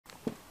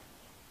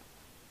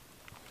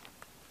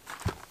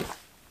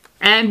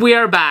And we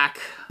are back.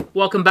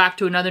 Welcome back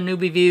to another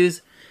Newbie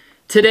Views.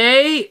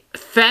 Today,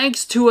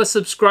 thanks to a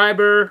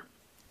subscriber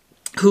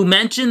who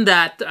mentioned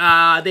that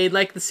they'd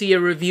like to see a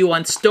review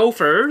on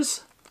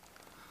Stouffers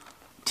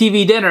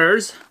TV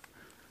dinners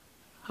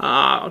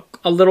a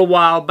little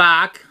while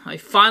back, I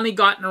finally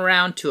gotten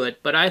around to it,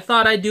 but I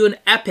thought I'd do an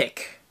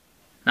epic.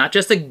 Not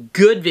just a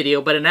good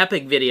video, but an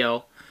epic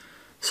video.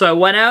 So I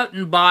went out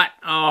and bought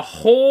a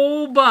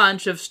whole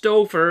bunch of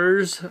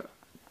Stouffers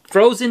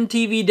Frozen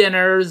TV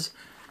dinners.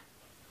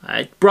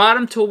 I brought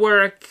them to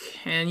work,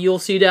 and you'll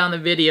see down the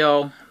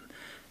video.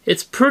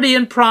 It's pretty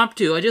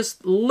impromptu. I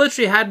just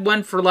literally had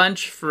one for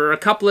lunch for a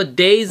couple of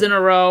days in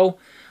a row.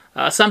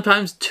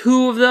 Sometimes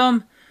two of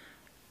them.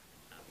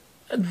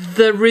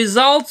 The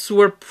results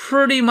were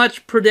pretty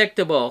much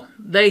predictable.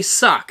 They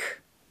suck.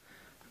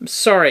 I'm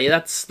sorry,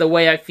 that's the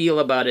way I feel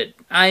about it.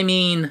 I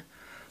mean,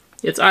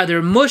 it's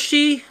either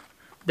mushy,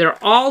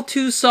 they're all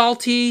too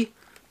salty,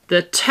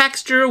 the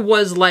texture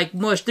was like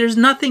mush. There's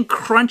nothing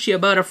crunchy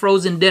about a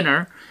frozen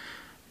dinner.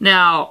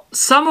 Now,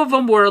 some of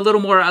them were a little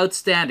more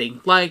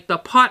outstanding, like the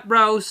pot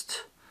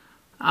roast,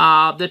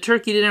 the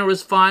turkey dinner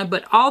was fine,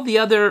 but all the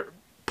other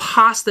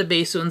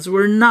pasta-based ones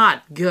were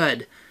not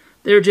good.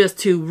 They're just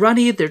too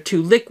runny, they're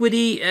too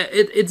liquidy,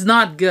 it's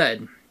not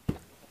good.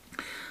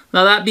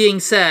 Now that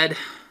being said,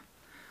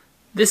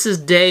 this is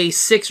day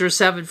 6 or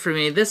 7 for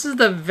me. This is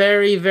the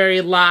very, very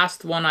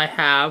last one I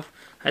have.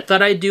 I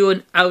thought I'd do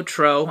an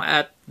outro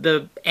at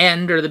the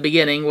end or the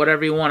beginning,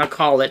 whatever you want to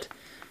call it.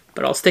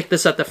 But I'll stick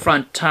this at the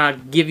front to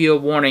give you a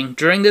warning.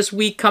 During this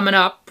week coming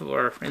up,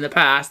 or in the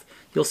past,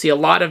 you'll see a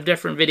lot of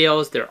different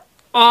videos. They're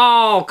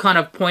all kind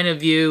of point of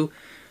view,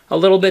 a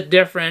little bit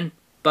different.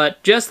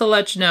 But just to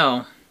let you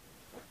know,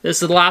 this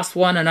is the last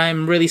one, and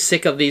I'm really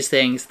sick of these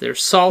things. They're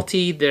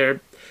salty, they're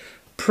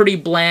pretty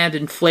bland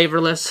and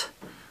flavorless.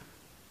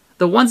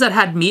 The ones that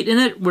had meat in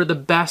it were the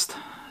best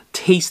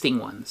tasting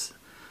ones.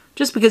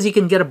 Just because you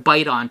can get a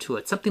bite onto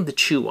it, something to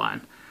chew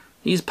on.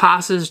 These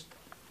pastas,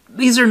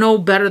 these are no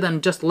better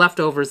than just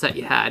leftovers that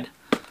you had.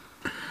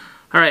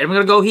 Alright, I'm going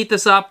to go heat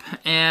this up,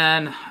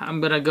 and I'm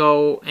going to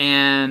go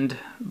and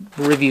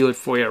review it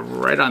for you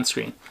right on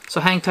screen. So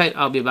hang tight,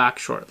 I'll be back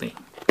shortly.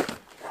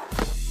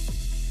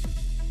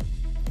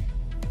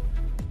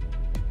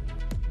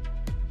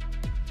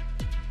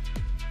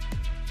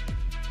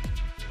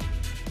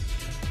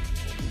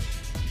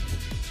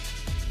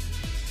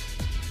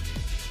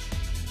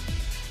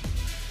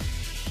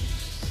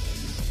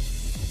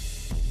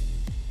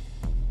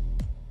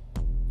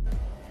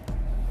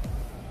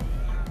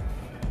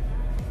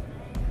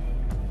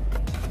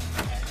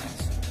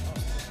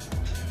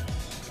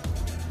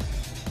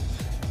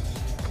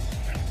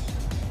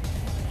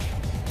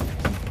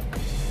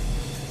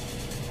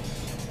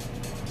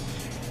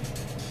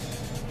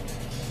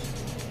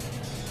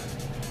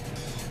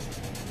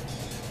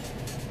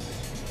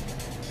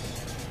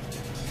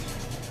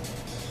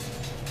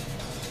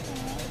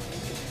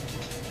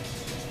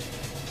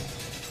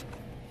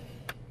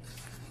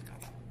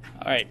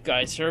 Alright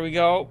guys, here we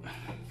go.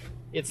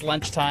 It's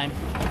lunchtime.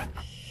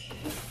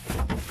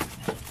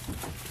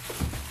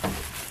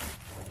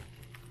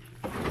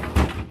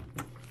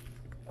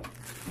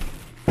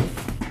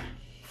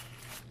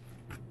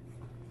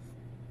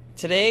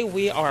 Today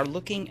we are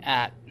looking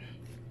at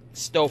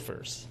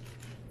Stouffers.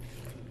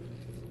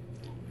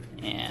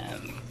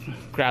 And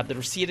grab the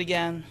receipt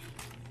again.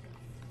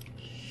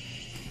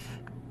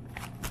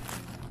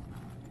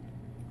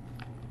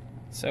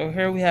 So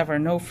here we have our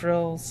no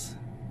frills.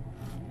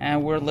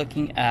 And we're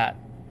looking at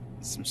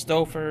some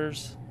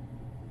Stouffers,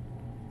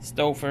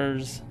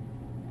 $4.99,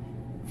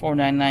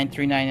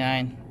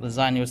 $3.99,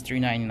 lasagna was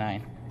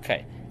 $3.99.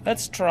 Okay,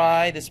 let's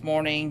try this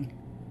morning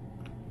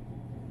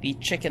the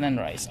chicken and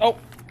rice. Oh,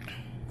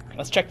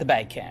 let's check the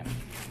bag can.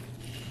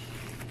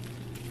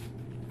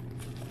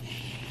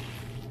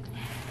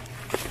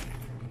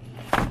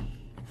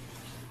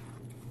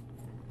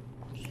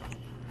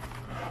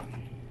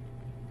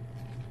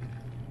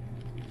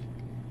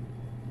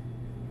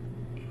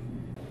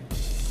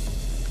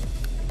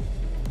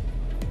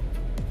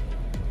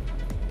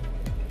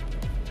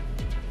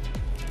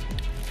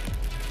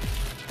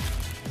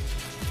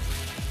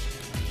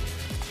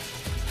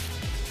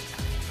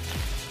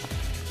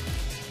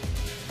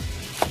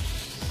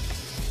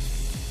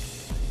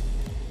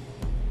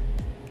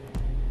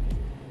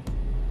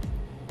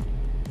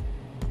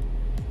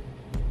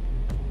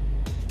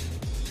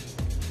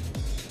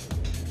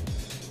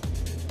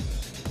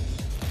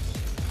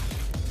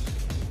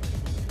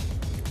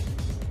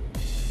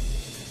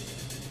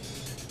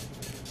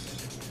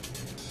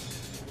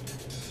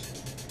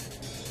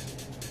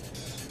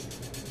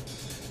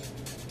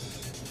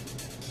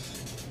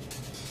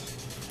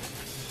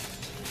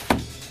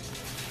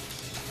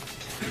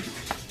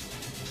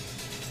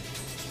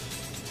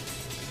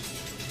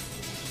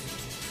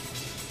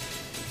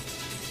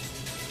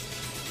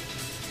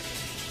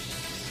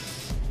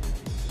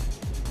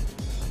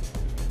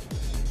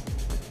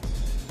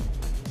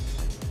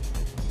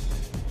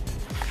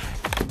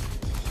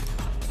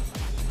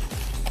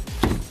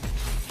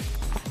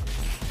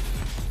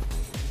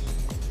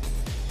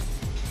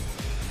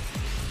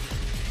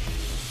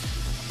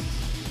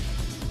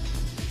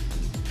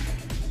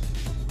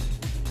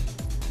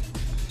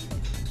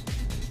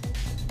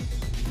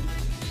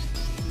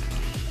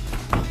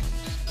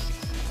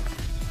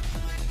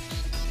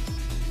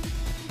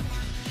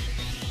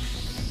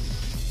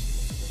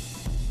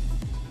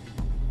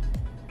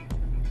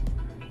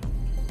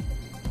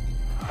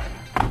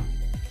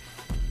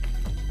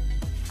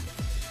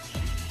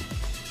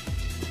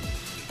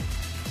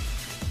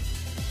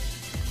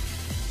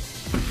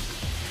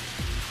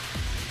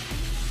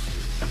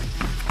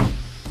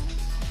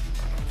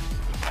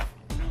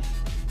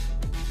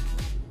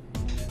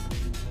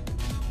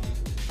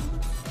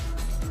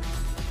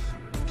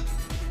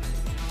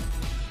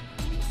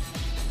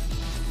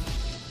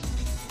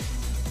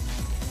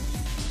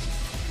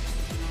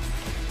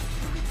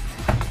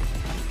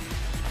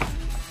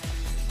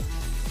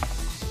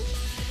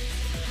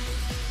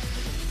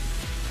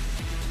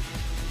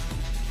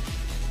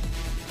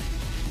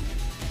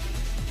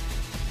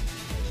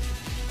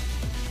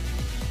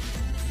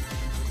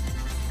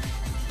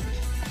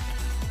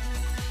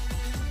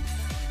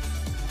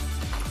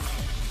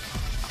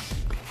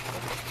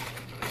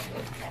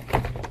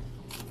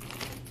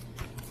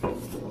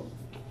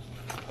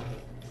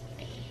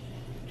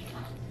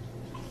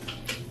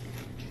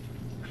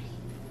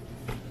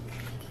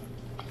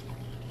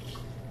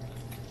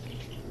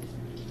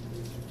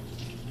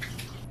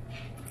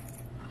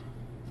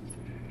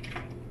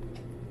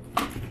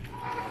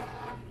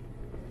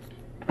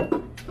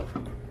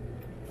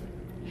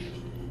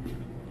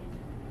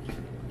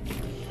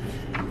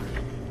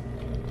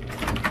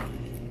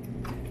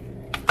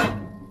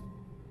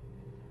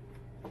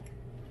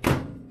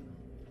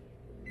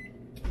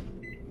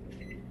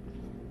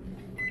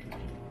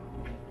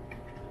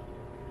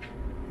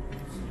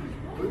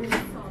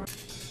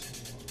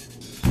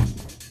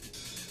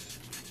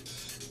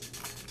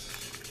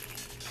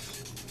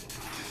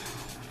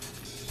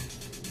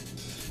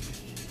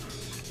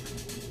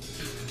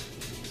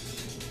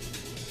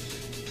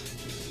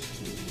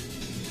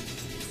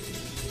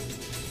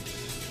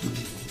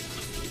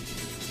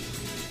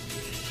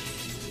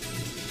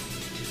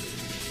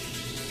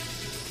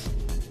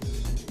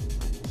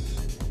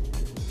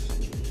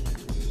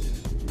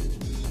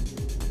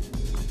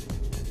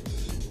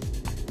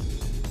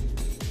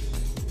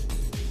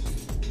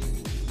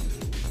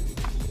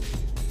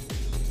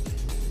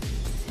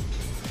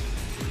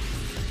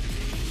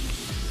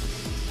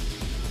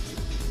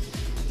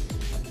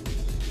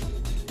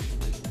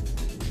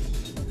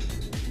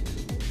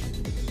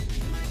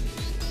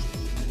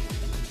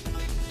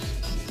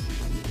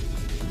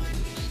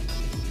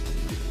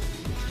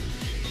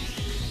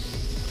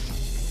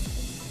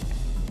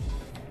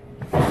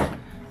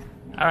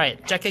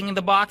 Alright, checking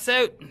the box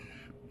out.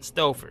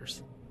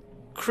 Stouffers.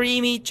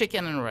 Creamy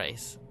chicken and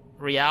rice.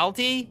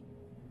 Reality?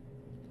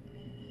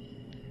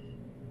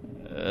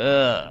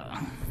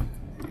 Ugh.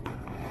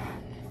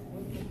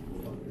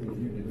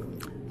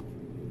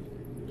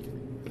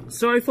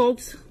 Sorry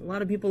folks, a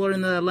lot of people are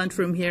in the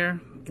lunchroom here.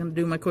 Gonna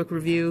do my quick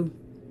review.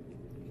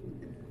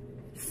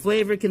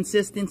 Flavor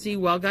consistency,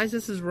 well guys,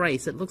 this is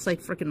rice. It looks like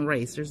frickin'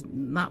 rice. There's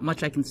not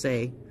much I can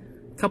say.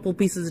 Couple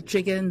pieces of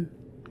chicken.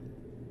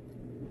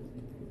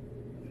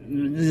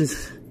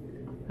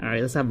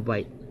 Alright, let's have a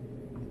bite.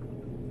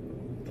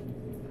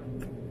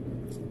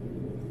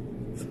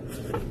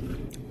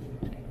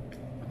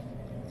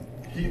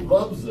 He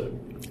loves it.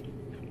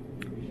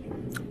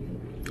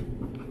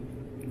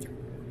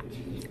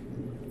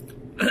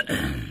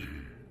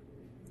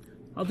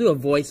 I'll do a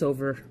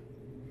voiceover.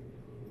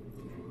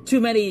 Too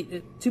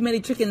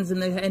many chickens in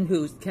the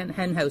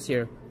hen house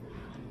here.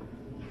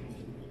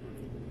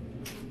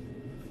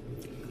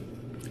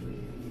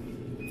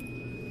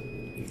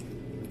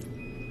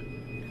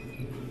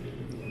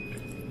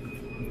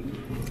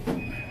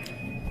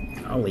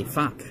 Holy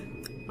fuck.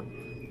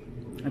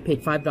 I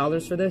paid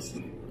 $5 for this?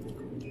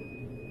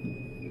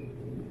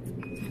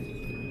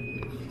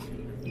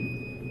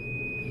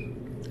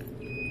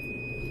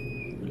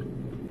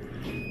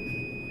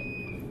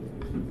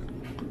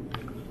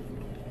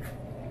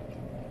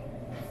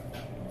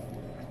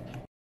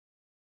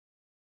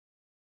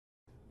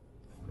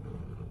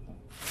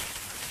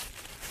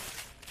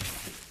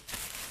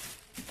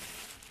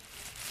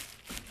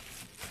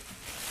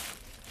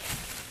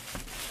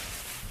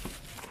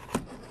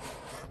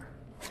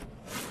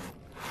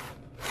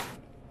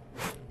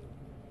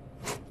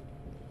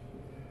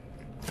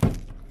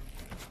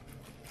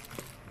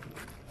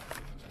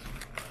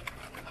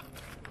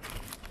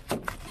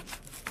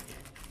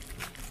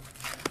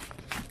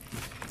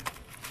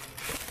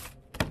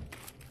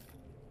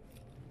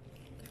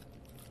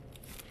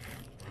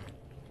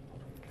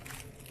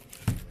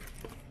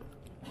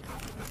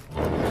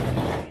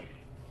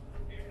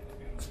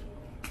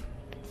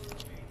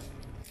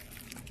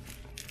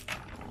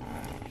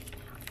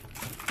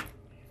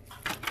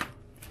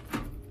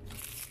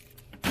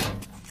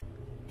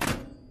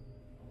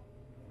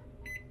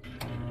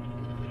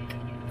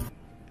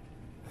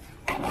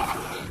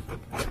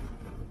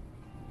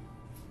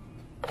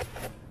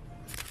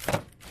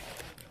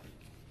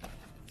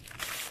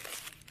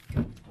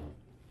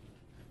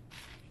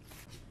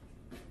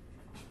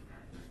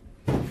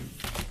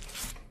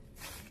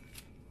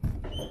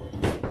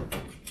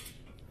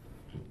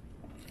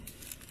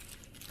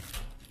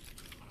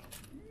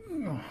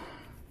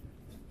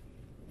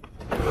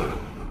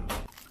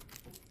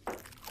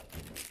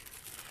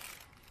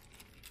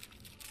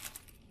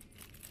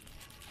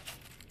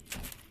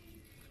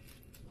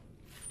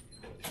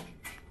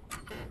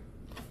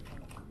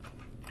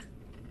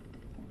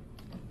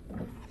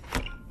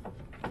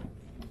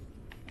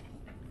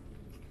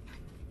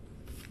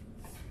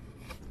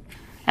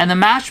 And the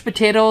mashed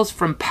potatoes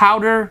from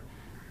Powder,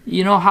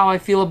 you know how I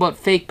feel about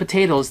fake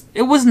potatoes.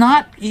 It was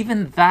not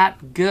even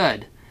that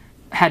good.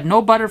 Had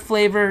no butter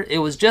flavor. It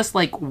was just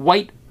like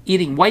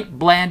eating white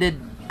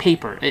blanded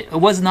paper. It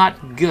was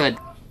not good.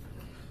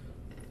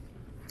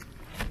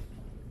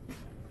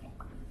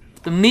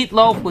 The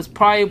meatloaf was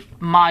probably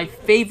my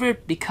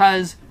favorite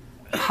because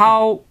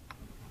how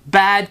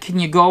bad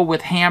can you go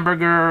with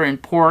hamburger and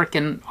pork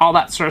and all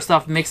that sort of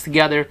stuff mixed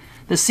together.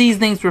 The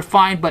seasonings were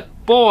fine,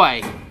 but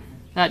boy,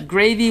 that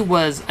gravy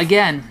was,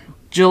 again,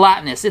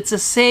 gelatinous. It's the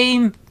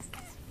same,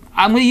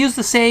 I'm going to use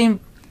the same,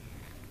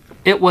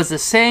 it was the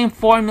same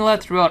formula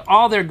throughout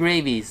all their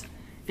gravies.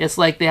 It's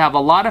like they have a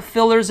lot of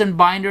fillers and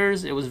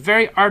binders. It was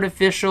very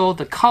artificial.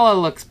 The color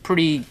looks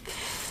pretty,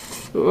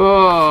 it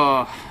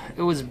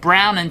was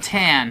brown and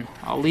tan.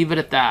 I'll leave it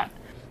at that.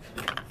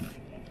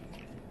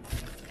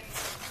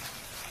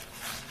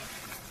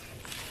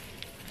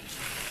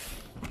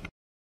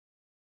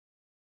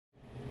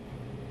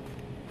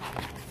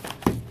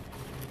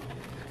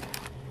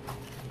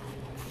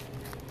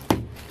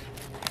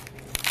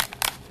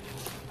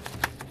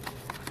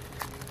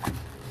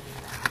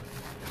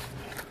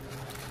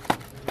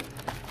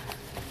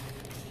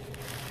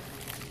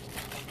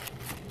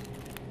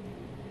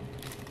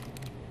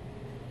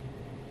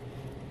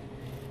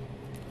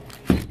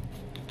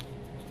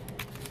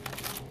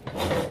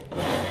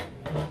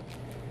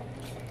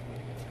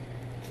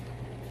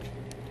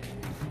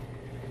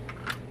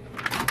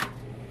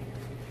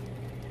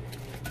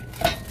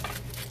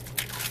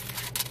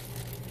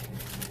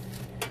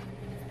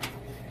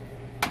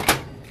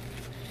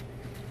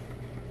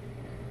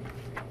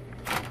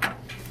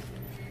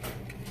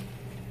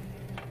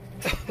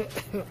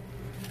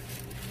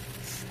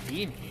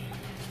 Steamy.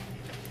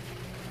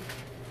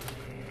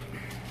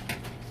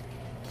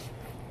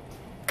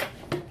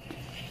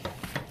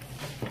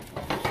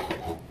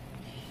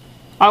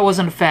 I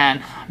wasn't a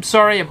fan. I'm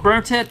sorry I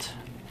burnt it.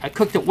 I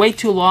cooked it way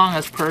too long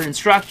as per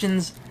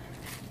instructions.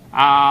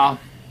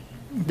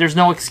 There's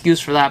no excuse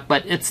for that,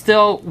 but it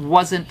still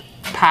wasn't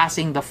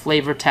passing the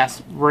flavor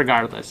test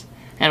regardless.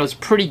 And it was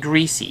pretty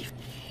greasy.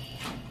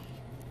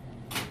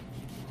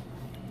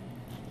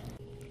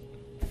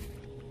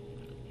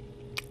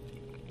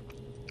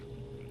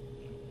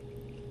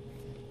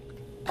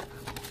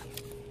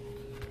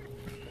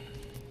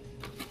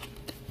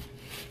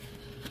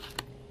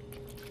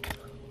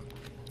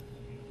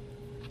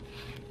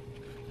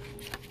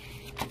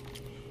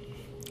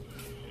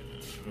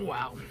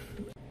 Wow.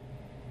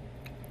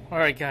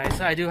 Alright guys,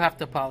 I do have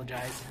to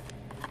apologize.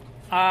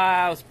 It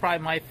was probably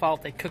my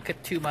fault. I cooked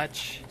it too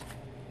much.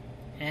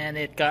 And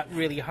it got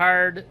really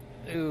hard.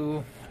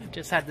 Ooh, I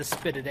just had to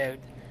spit it out.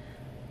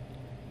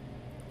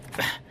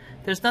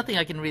 There's nothing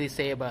I can really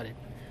say about it.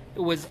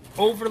 It was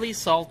overly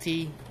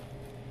salty.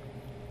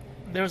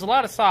 There was a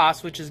lot of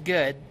sauce, which is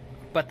good.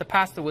 But the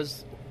pasta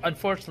was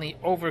unfortunately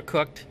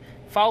overcooked.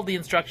 Followed the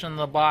instruction in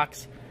the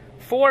box.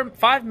 4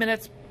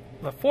 minutes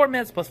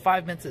plus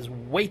 5 minutes is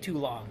way too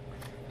long.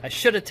 I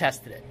should have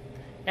tested it.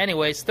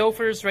 Anyway,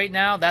 Stouffers right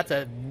now, that's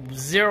a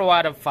 0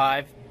 out of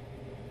 5.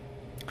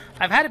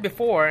 I've had it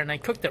before and I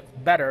cooked it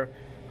better.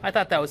 I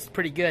thought that was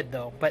pretty good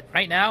though. But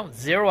right now,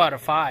 0 out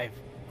of 5.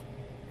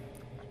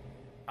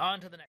 On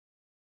to the next.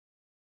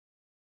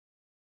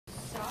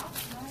 Stop,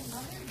 my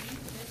mother, you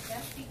just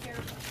best be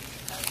careful.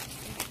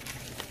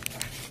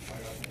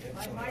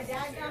 My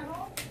dad got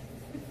home.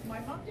 My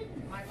mom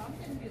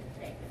didn't do the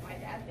steak. My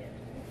dad did.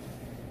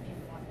 He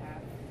didn't want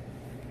that.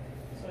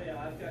 So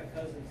yeah, I've got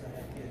cousins that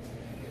have kids.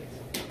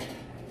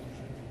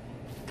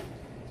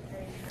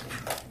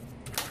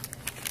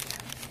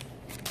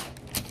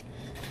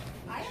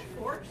 I have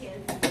 4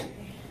 kids.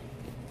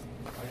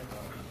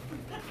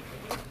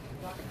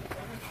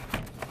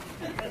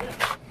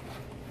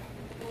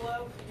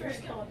 Well, you're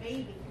still a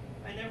baby.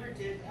 I never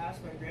did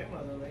ask my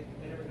grandmother, like,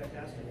 I never got to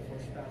ask her before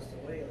she passed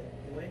away,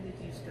 like, when did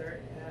you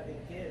start having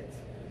kids?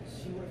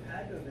 She would have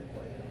had to have been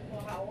quite young.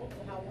 Well, how old?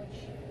 How would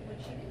she do?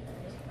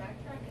 Just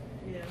backtracking.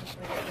 Yeah.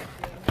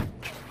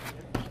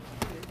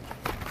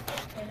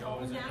 And all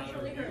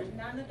naturally hers.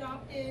 None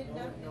adopted.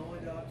 No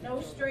adopted.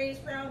 No strays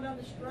found on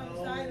the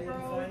side of the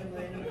road. No, they didn't find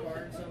them in a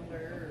barn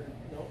somewhere. Or,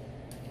 no.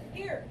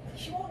 Here,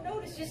 she won't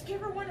notice. Just give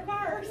her one of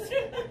ours.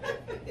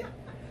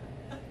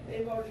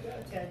 They've already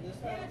got 10. Just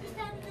Yeah, just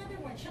have another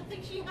one. She'll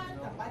think she had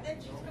them. By then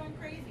she's gone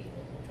crazy.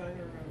 I'm trying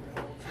to remember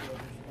how old she was when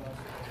she passed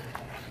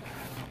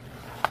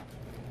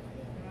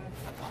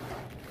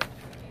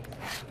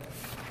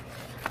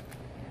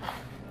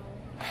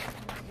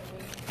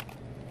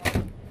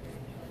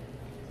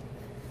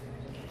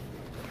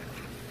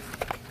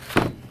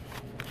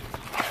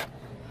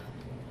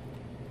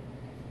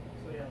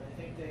So yeah, I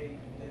think they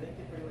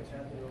pretty much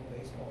had their own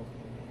baseball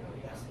team.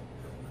 Yes.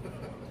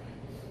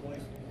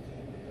 Boys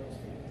team, girls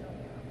team.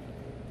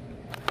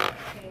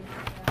 Okay,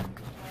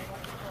 my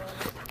wife calls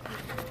people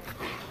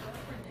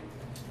girlfriend now.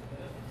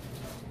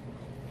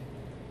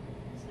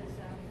 Says,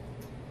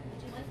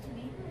 would you like to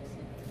meet her? I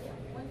said, yeah,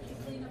 why don't you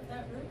clean up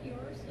that room of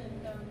yours and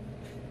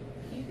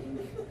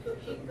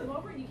she can come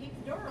over and you keep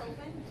the door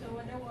open so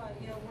I know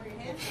where your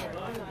hands are.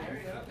 On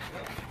there, yeah.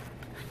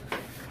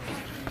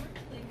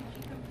 She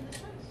come to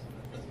this house.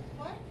 I said,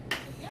 what?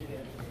 Yeah.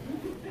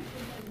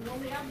 We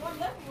only have one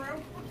living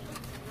room.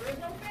 There is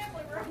no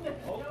family room.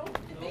 There's no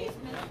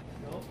basement.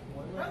 No,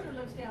 one Brother letter.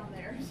 lives down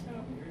there, so.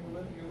 You're in the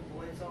living room, the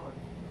lights on.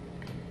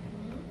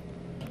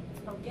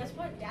 Oh, guess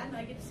what? Dad and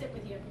I get to sit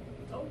with you.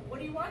 Oh, what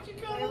are you watching?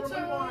 Cuddle Whatever we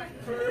time.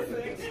 want.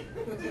 Perfect.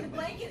 The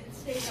blanket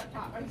stays up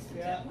top. I used to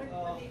Yeah, when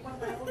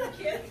my older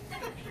kids,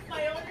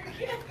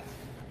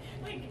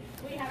 like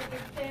we had a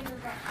big family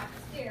room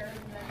upstairs,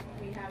 and then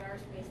we had our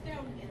space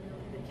down in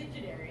the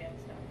kitchen area and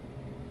stuff.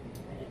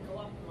 I didn't go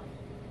up and like,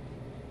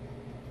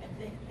 and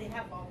they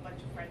have a bunch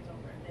of friends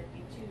over, and there'd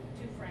be two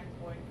friends,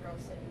 boy and girl,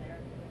 sitting there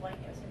with the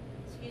blanket. I said,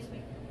 "Excuse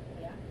me,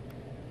 yeah,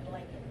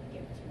 blanket,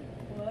 give it to me."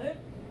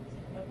 What?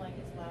 My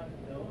blanket's loud.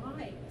 No.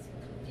 Why? I said,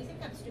 do you think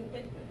I'm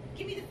stupid?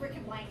 Give me the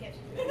frickin' blanket.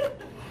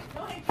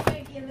 No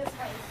hanky in this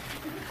house.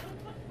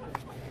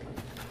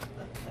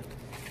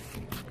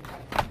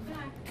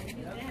 Back, and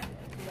his dad, we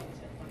always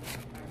had fun.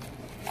 Our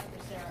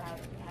Sarah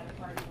had a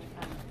party one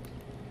time,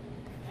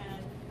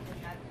 and we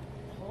had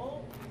the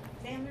whole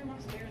family room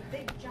upstairs,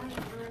 big giant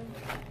room.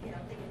 You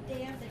know, they could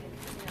dance, they could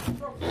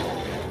throw football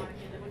if they wanted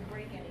to. They wouldn't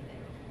break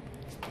anything.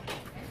 And we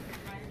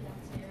ran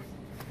downstairs,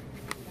 and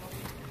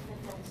we'd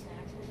throw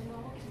snacks. We would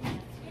always be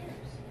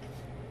upstairs.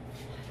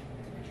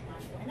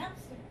 Went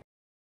upstairs.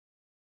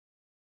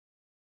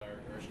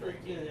 Or straight.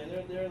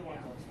 Yeah, they're the ones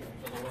upstairs.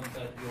 So the ones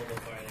that do all the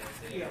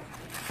financing. Yeah.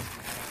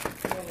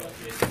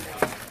 Negotiating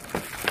stuff,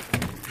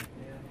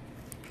 Yeah.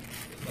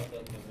 the stuff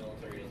that the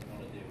military doesn't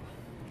want to do.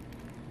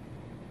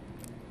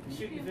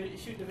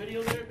 Shoot the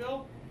video there,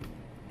 Bill?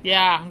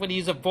 Yeah, I'm going to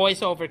use a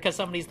voiceover because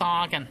somebody's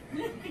talking.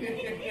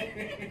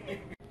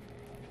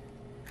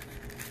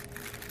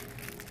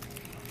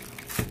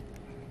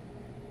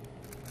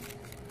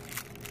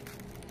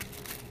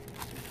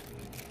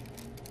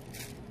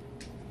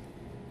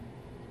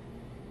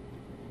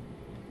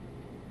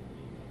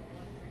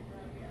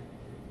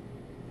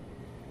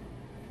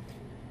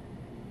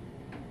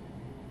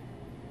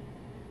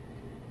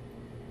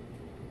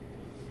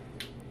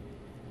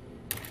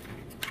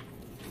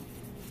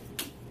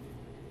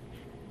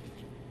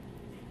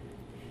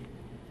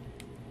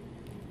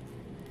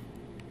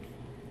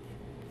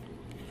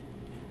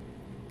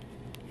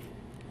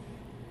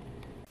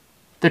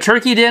 The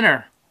turkey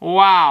dinner.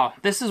 Wow,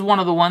 this is one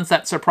of the ones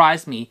that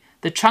surprised me.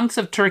 The chunks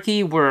of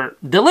turkey were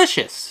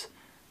delicious,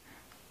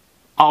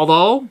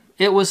 although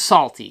it was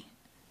salty.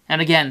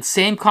 And again,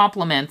 same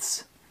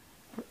compliments.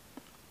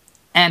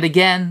 And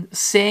again,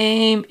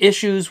 same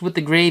issues with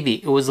the gravy.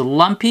 It was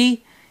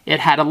lumpy. It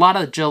had a lot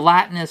of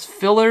gelatinous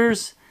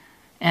fillers.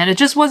 And it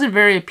just wasn't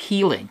very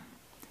appealing.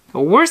 The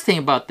worst thing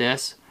about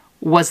this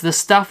was the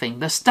stuffing.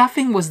 The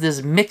stuffing was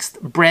this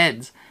mixed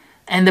breads.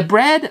 And the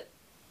bread,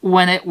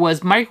 when it was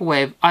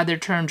microwaved, either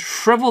turned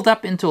shriveled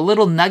up into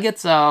little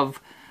nuggets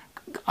of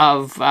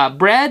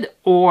bread,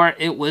 or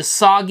it was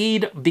soggy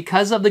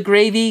because of the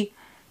gravy.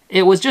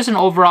 It was just an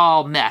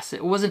overall mess.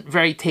 It wasn't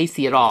very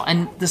tasty at all.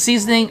 And the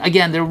seasoning,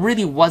 again, there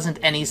really wasn't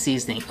any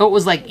seasoning. It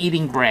was like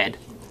eating bread.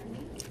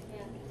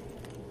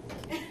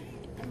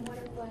 And what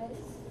it was,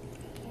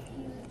 a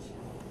huge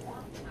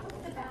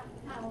out the back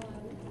towel.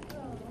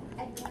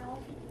 And now,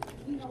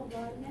 you know,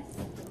 Linus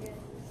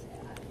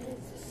is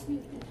a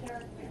sneaky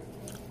character.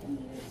 He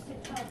used to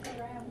tuck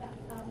around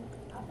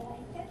a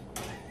blanket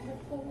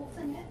with holes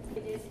in it.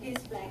 It is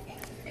his blanket.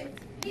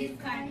 His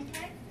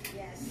blanket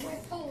Yes.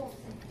 with holes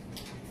in it.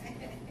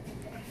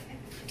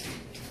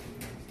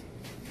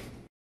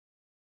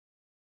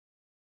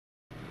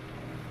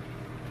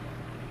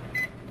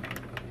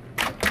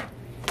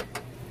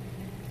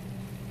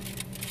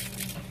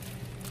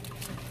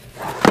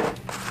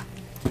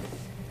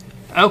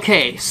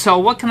 Okay, so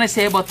what can I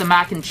say about the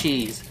mac and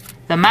cheese?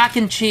 The mac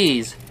and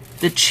cheese.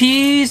 The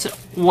cheese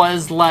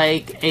was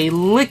like a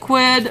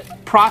liquid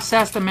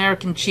processed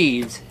American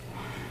cheese.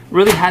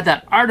 Really had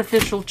that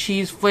artificial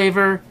cheese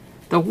flavor.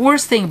 The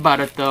worst thing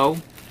about it though,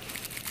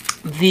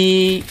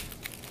 the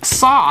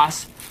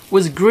sauce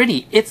was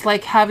gritty. It's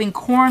like having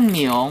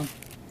cornmeal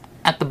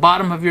at the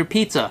bottom of your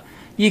pizza.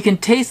 You can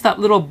taste that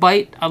little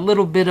bite, a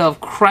little bit of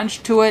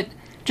crunch to it.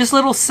 Just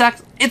little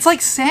sex. It's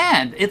like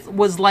sand. It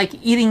was like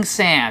eating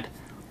sand.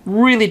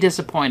 Really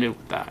disappointed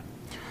with that.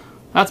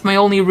 That's my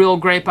only real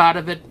gripe out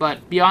of it,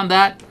 but beyond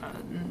that,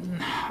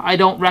 I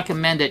don't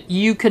recommend it.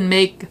 You can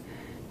make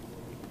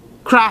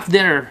craft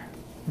dinner,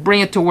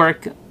 bring it to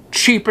work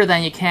cheaper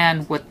than you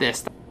can with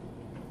this.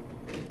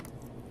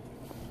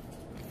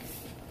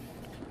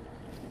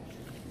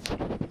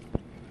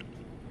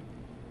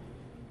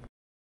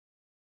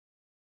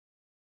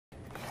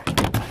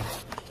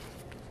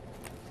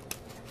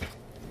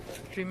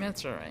 Three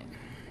minutes, all right.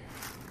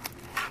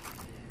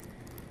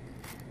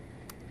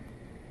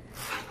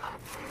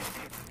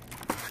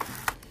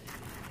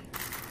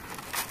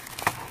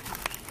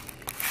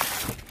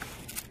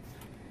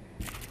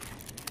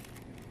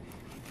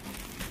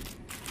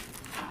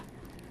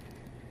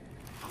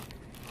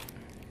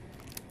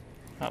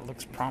 That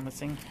looks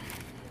promising.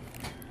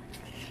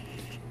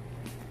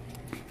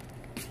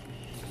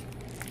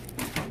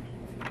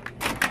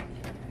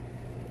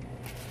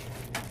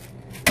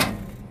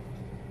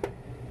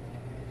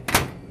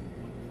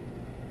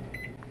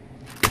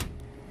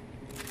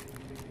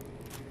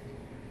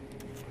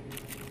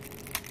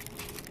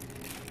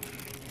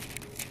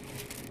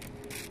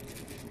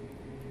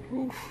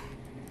 Oof.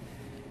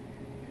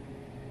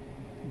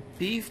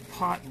 Beef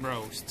pot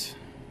roast.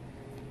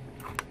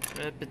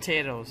 Red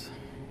potatoes.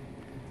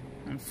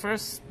 And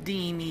first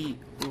steamy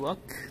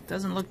look,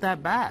 doesn't look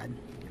that bad.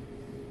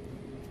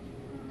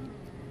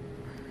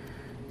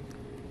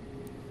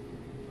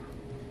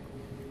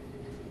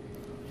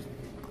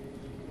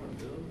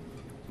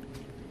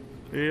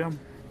 Yeah.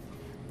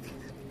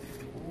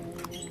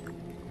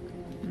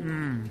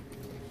 Mmm.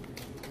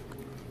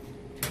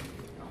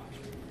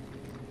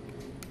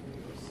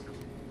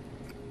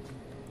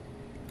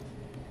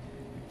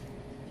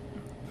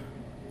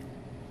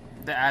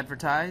 The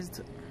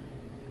advertised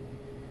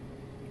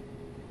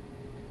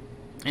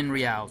in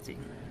reality.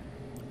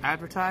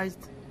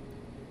 Advertised,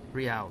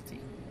 reality.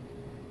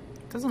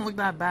 Doesn't look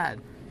that bad.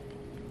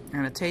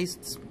 And it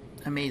tastes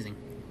amazing.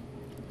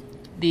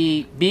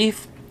 The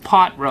beef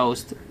pot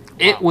roast,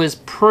 it was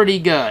pretty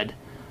good.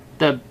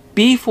 The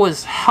beef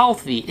was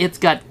healthy. It's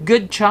got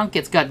good chunk,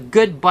 it's got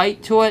good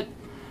bite to it.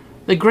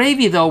 The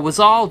gravy though was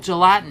all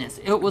gelatinous.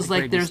 It was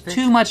like there's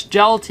too much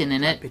gelatin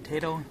in it.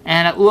 Potato.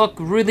 And it looked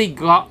really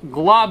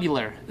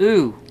globular.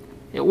 Ooh.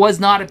 It was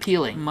not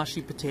appealing.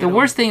 Mushy potato. The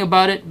worst thing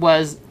about it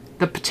was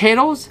the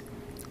potatoes,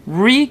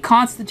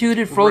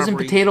 reconstituted frozen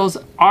Rubbery. potatoes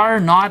are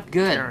not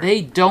good. Sure.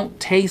 They don't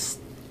taste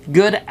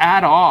good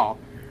at all.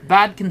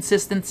 Bad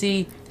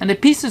consistency, and the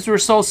pieces were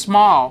so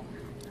small,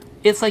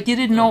 it's like you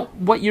didn't know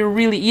what you're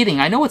really eating.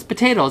 I know it's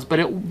potatoes, but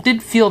it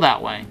did feel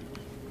that way.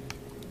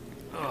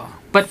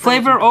 But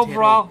flavor potato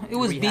overall, it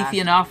was rehash. beefy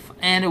enough,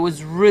 and it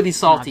was really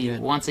salty good.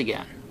 once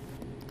again.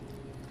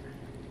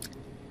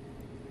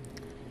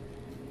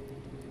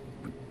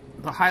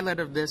 The highlight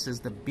of this is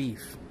the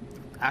beef.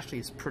 Actually,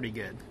 it's pretty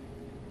good.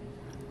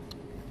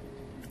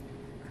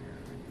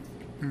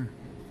 Mm.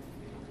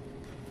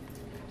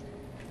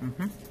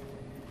 Mm-hmm.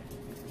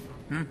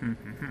 Mm-hmm.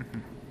 Mm-hmm.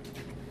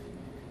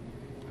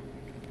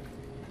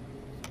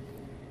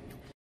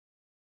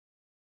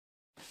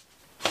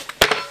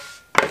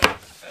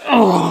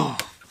 Oh!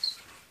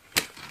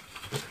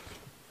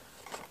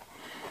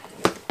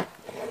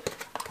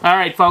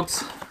 Alright,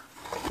 folks.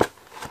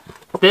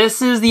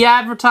 This is the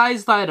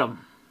advertised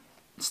item.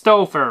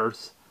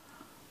 Stouffers.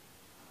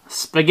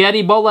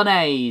 spaghetti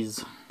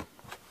bolognese.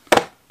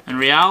 In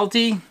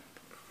reality,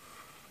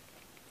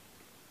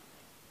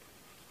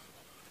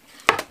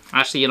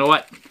 actually, you know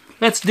what?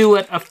 Let's do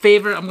it a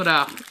favor. I'm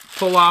gonna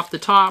pull off the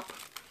top.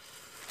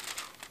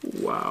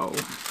 Wow.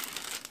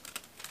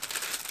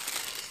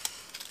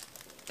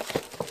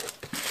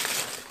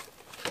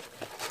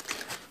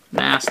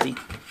 Nasty.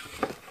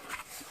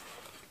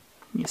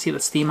 You see the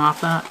steam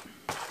off that?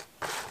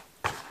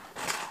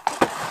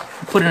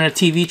 Put it in a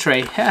TV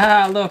tray.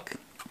 Ha, look.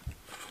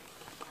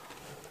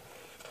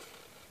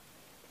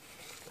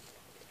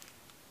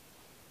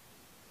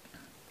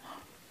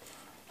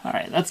 All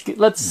right, let's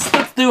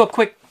do a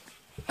quick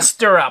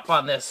stir up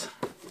on this.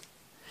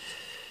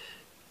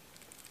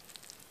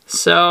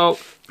 So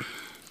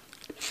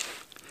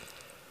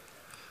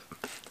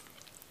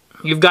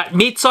you've got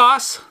meat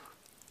sauce,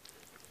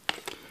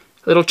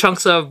 little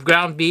chunks of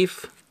ground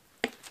beef,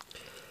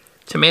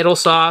 tomato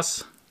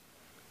sauce.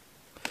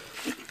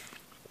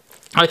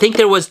 I think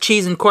there was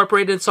cheese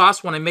incorporated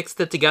sauce when I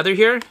mixed it together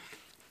here.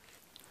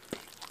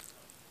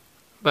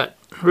 But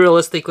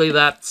realistically,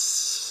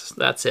 that's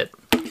it.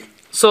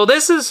 So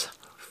this is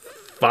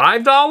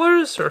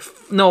 $5 or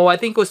no, I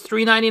think it was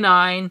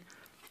 $3.99.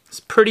 It's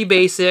pretty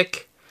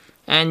basic.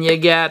 And you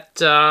get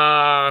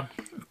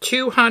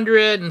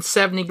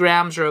 270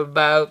 grams or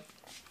about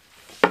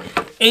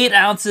 8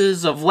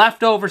 ounces of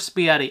leftover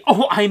spaghetti.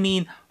 Oh, I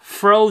mean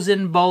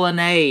frozen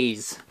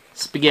bolognese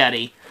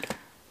spaghetti.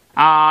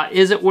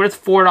 Is it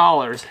worth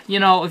 $4?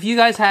 You know, if you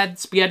guys had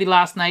spaghetti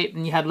last night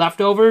and you had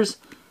leftovers,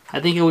 I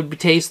think it would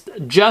taste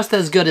just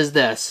as good as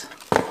this.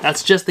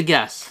 That's just a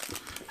guess.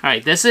 All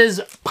right, this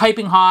is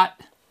piping hot.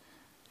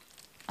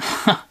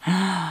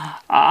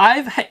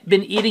 I've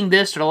been eating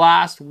this for the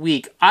last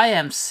week. I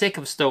am sick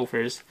of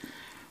Stouffers.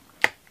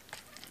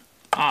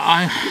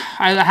 I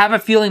have a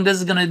feeling this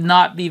is going to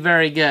not be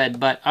very good,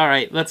 but all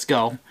right, let's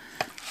go.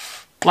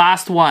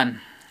 Last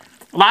one.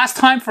 Last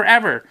time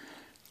forever.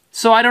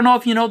 So I don't know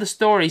if you know the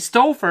story.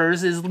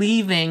 Stouffers is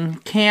leaving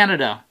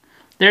Canada.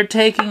 They're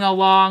taking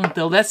along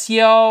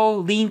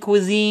Delissio, Lean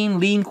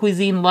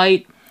Cuisine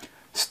Light,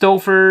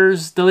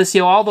 Stouffers,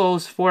 Delissio, all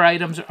those 4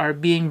 items are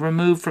being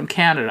removed from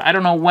Canada. I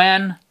don't know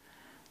when.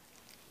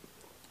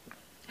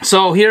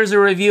 So here's a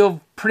review of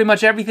pretty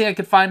much everything I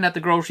could find at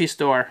the grocery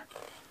store.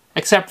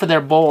 Except for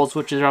their bowls,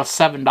 which are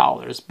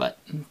 $7, but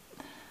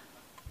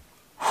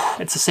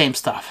it's the same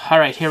stuff.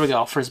 Alright, here we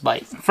go. First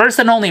bite. First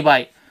and only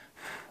bite.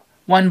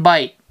 One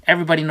bite.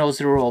 Everybody knows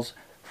the rules.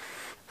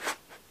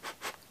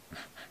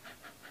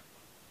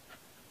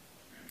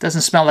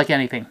 Doesn't smell like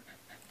anything.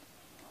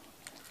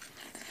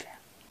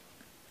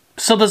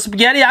 So the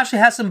spaghetti actually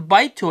has some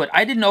bite to it.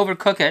 I didn't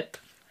overcook it,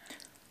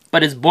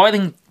 but it's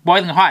boiling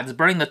hot. It's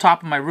burning the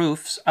top of my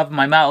roofs of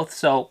my mouth,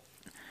 so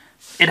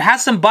it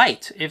has some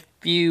bite. If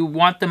you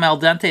want them al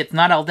dente, it's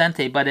not al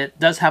dente, but it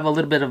does have a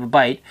little bit of a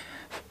bite.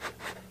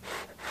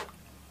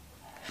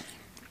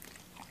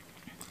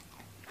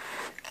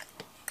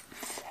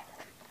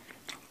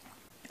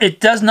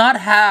 It does not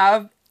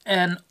have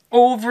an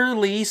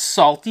overly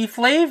salty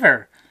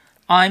flavor.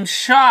 I'm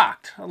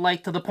shocked,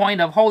 like to the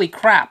point of holy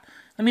crap.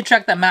 Let me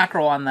check that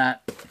macro on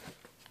that.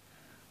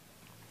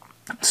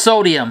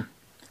 Sodium,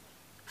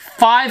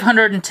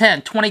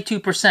 510,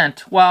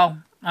 22%.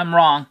 Well, I'm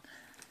wrong.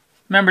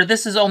 Remember,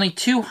 this is only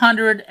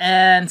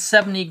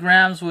 270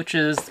 grams, which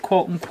is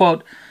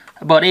quote-unquote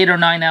about 8 or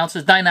 9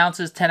 ounces. 9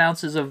 ounces, 10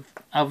 ounces of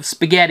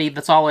spaghetti.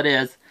 That's all it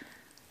is.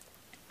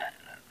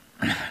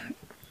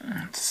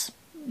 It's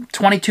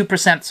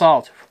 22%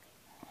 salt.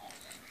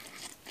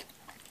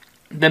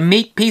 The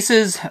meat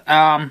pieces,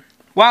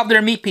 well,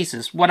 they're meat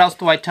pieces. What else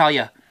do I tell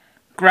you?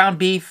 Ground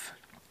beef.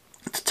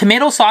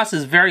 Tomato sauce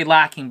is very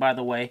lacking, by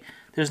the way.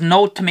 There's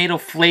no tomato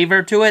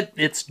flavor to it.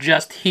 It's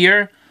just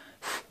here,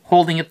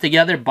 holding it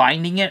together,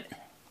 binding it.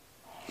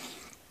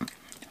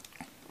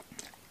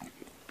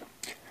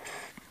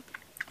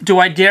 Do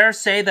I dare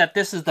say that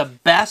this is the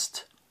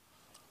best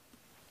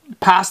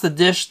pasta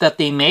dish that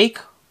they make?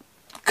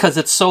 Because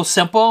it's so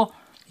simple,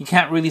 you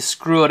can't really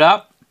screw it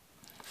up.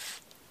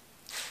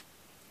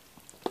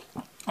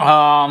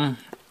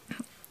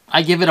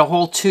 I give it a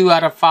whole 2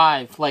 out of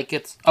 5. Like,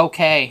 it's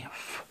okay.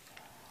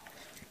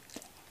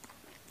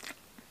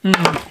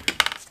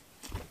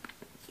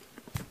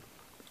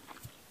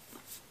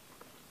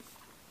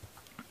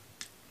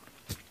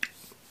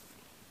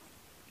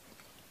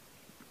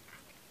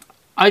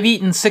 I've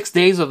eaten 6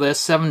 days of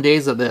this, 7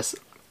 days of this.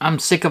 I'm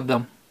sick of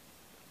them.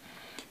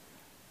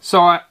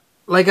 So,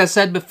 like I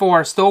said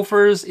before,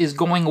 Stouffers is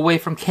going away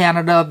from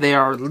Canada. They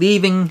are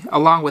leaving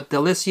along with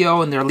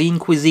Delissio and their lean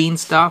cuisine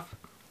stuff.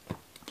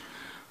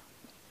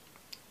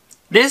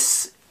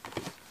 This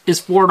is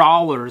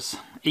 $4.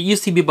 It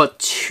used to be about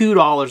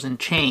 $2 and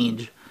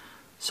change.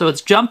 So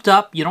it's jumped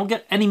up. You don't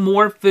get any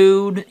more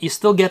food. You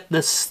still get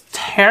this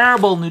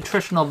terrible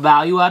nutritional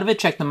value out of it.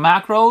 Check the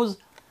macros.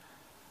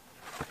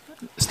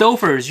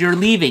 Stouffers, you're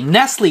leaving.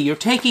 Nestle, you're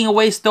taking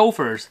away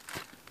Stouffers.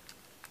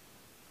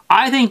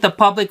 I think the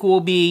public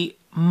will be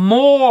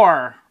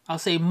more, I'll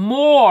say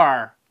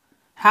more,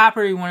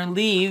 happier when you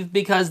leave,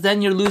 because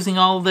then you're losing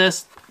all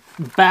this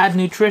bad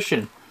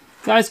nutrition.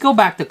 Guys, go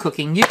back to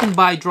cooking. You can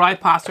buy dry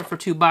pasta for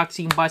 $2.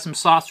 You can buy some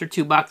sauce for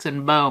 $2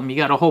 and boom, you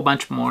got a whole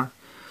bunch more.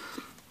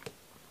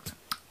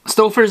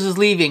 Stouffers is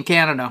leaving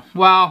Canada.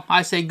 Well,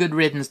 I say good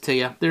riddance to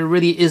you. There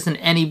really isn't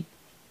any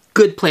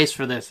good place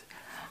for this.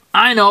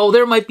 I know,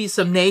 there might be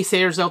some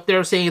naysayers out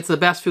there saying it's the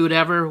best food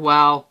ever.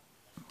 Well,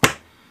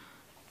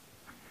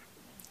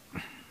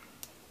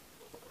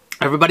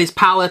 everybody's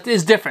palate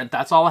is different.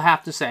 That's all I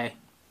have to say.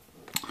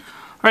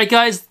 Alright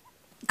guys,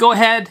 go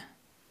ahead.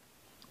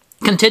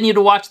 Continue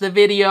to watch the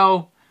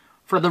video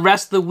for the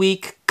rest of the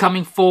week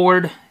coming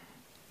forward.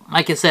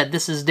 Like I said,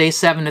 this is day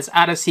 7. It's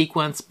out of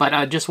sequence, but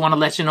I just want to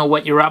let you know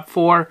what you're up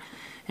for.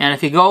 And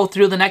if you go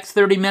through the next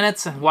 30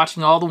 minutes and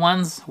watching all the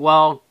ones,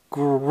 well,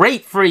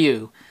 great for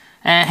you.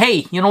 And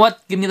hey, you know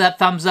what? Give me that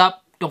thumbs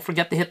up. Don't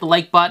forget to hit the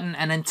like button.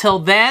 And until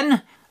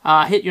then,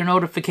 hit your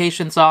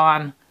notifications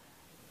on.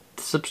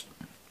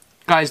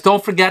 Guys,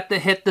 don't forget to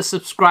hit the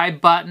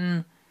subscribe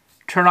button.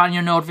 Turn on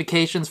your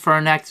notifications for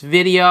our next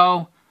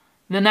video.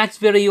 The next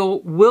video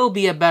will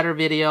be a better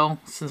video,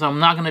 since I'm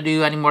not going to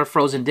do any more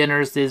frozen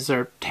dinners. These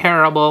are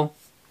terrible.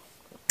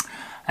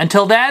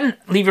 Until then,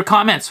 leave your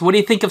comments. What do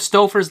you think of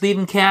Stouffers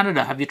leaving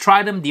Canada? Have you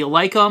tried them? Do you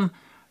like them?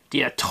 Do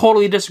you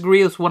totally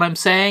disagree with what I'm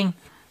saying?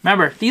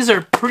 Remember, these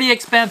are pretty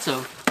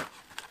expensive.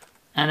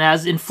 And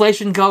as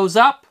inflation goes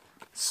up,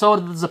 so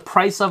does the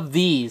price of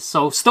these.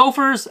 So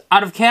Stouffers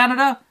out of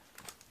Canada.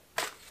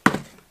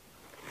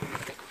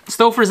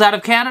 Stouffers out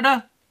of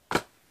Canada.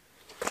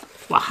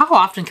 Well, how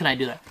often can I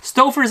do that?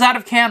 Stouffers out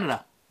of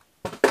Canada.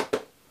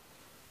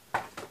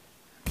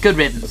 Good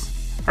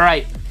riddance. All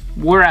right,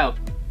 we're out.